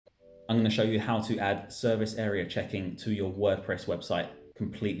I'm going to show you how to add service area checking to your WordPress website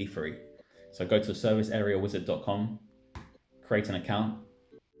completely free. So go to serviceareawizard.com, create an account.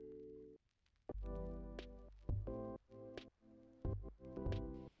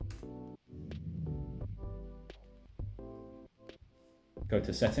 Go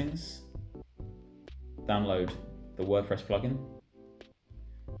to settings, download the WordPress plugin,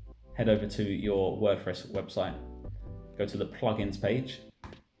 head over to your WordPress website, go to the plugins page,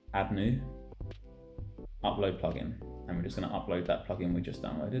 add new, upload plugin, and we're just going to upload that plugin we just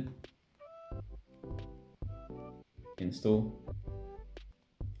downloaded. Install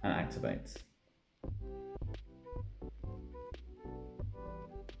and activate.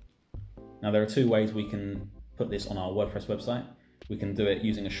 Now there are two ways we can put this on our WordPress website. We can do it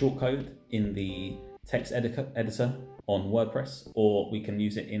using a shortcode in the text editor on WordPress, or we can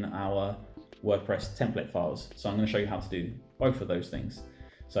use it in our WordPress template files. So I'm going to show you how to do both of those things.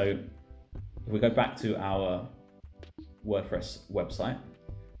 So if we go back to our WordPress website,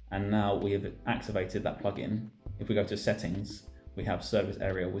 and now we have activated that plugin, if we go to settings, we have service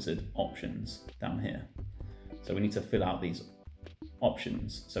area wizard options down here. So we need to fill out these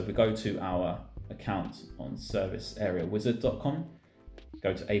options. So if we go to our account on serviceareawizard.com,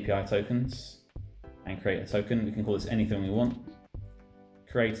 go to API tokens and create a token. We can call this anything we want,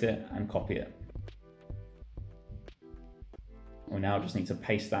 create it and copy it. We now just need to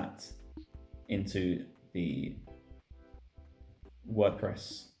paste that into the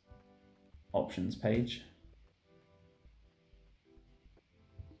WordPress options page.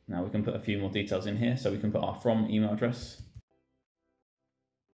 Now we can put a few more details in here. So we can put our from email address,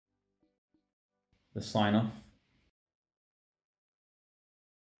 the sign off,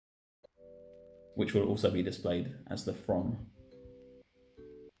 which will also be displayed as the from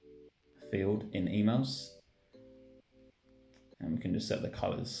field in emails. And we can just set the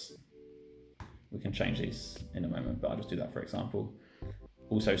colors. We can change these in a moment, but I'll just do that for example.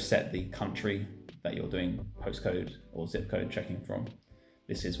 Also set the country that you're doing postcode or zip code checking from.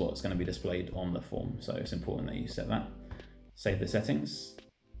 This is what's going to be displayed on the form, so it's important that you set that. Save the settings.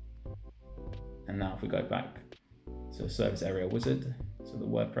 And now if we go back to Service Area Wizard, so the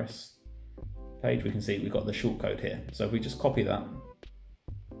WordPress page, we can see we've got the shortcode here. So if we just copy that.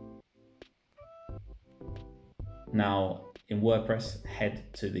 Now in WordPress,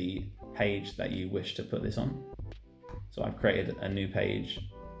 head to the page that you wish to put this on. So I've created a new page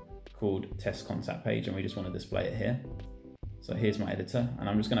called test contact page, and we just want to display it here. So here's my editor, and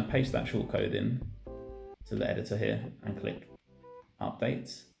I'm just going to paste that shortcode in to the editor here and click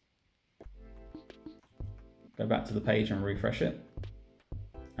update. Go back to the page and refresh it.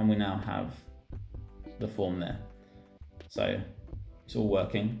 And we now have the form there. So it's all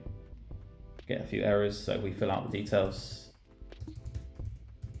working. Get a few errors, so we fill out the details.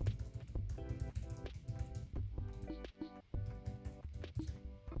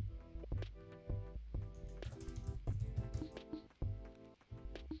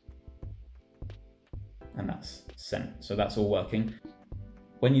 And that's sent. So that's all working.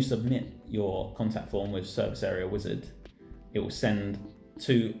 When you submit your contact form with Service Area Wizard, it will send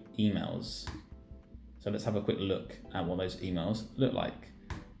 2 emails. So let's have a quick look at what those emails look like.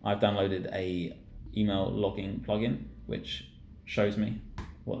 I've downloaded a email logging plugin, which shows me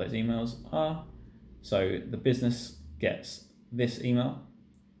what those emails are. So the business gets this email,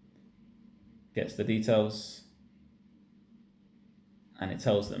 gets the details, and it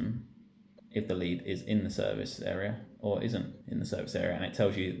tells them if the lead is in the service area or isn't in the service area, and it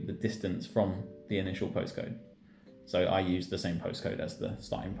tells you the distance from the initial postcode. So I use the same postcode as the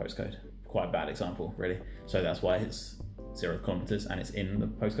starting postcode. Quite a bad example, really. So that's why it's 0 kilometers and it's in the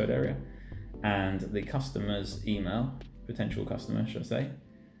postcode area. And the customer's email, potential customer, should I say,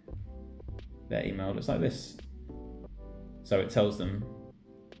 their email looks like this. So it tells them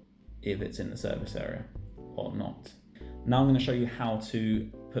if it's in the service area or not. Now I'm going to show you how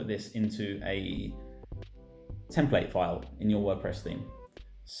to put this into a template file in your WordPress theme.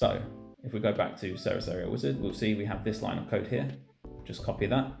 So if we go back to Service Area Wizard, we'll see we have this line of code here. Just copy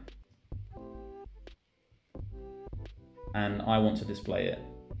that. And I want to display it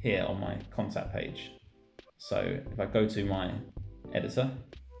here on my contact page. So if I go to my editor,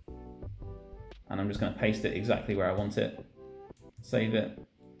 and I'm just going to paste it exactly where I want it, save it,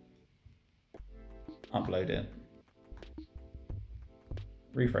 upload it,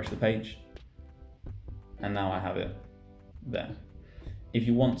 refresh the page, and now I have it there. If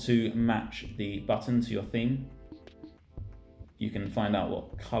you want to match the button to your theme, you can find out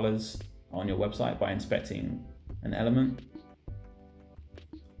what colors are on your website by inspecting an element.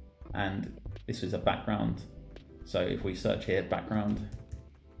 And this is a background. So if we search here, background,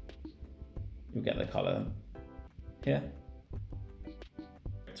 you'll get the color here,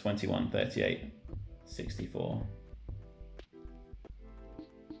 21, 38, 64.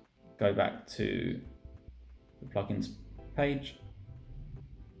 Go back to the plugins page,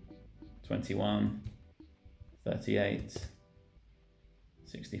 21, 38,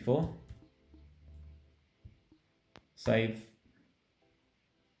 64. Save.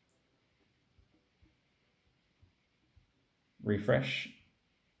 Refresh.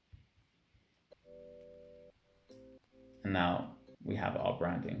 And now we have our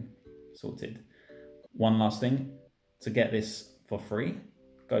branding sorted. One last thing, to get this for free,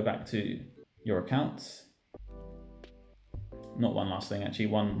 go back to your account. Not one last thing, actually,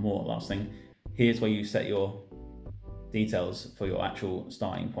 one more last thing. Here's where you set your details for your actual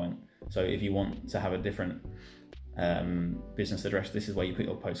starting point. So if you want to have a different business address, this is where you put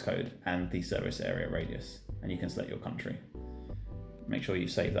your postcode and the service area radius, and you can select your country. Make sure you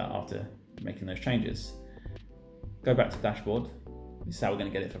save that after making those changes. Go back to dashboard. This is how we're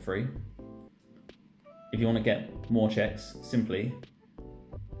going to get it for free. If you want to get more checks, simply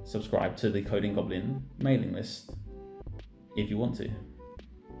subscribe to the Coding Goblin mailing list if you want to.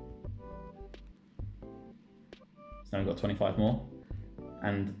 So now we've got 25 more.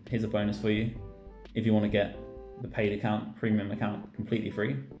 And here's a bonus for you. If you want to get the paid account, premium account, completely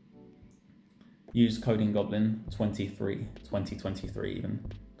free, use Coding Goblin 2023 even.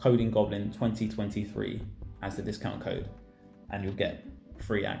 Coding Goblin 2023 as the discount code, and you'll get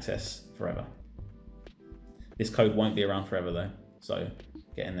free access forever. This code won't be around forever though, so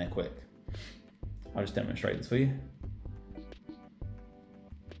get in there quick. I'll just demonstrate this for you.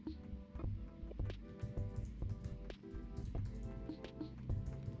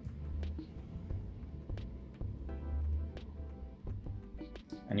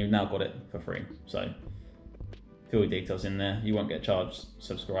 And you've now got it for free. So fill your details in there. You won't get charged.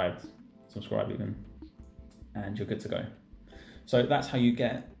 Subscribe even, and you're good to go. So that's how you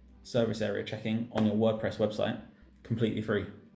get service area checking on your WordPress website completely free.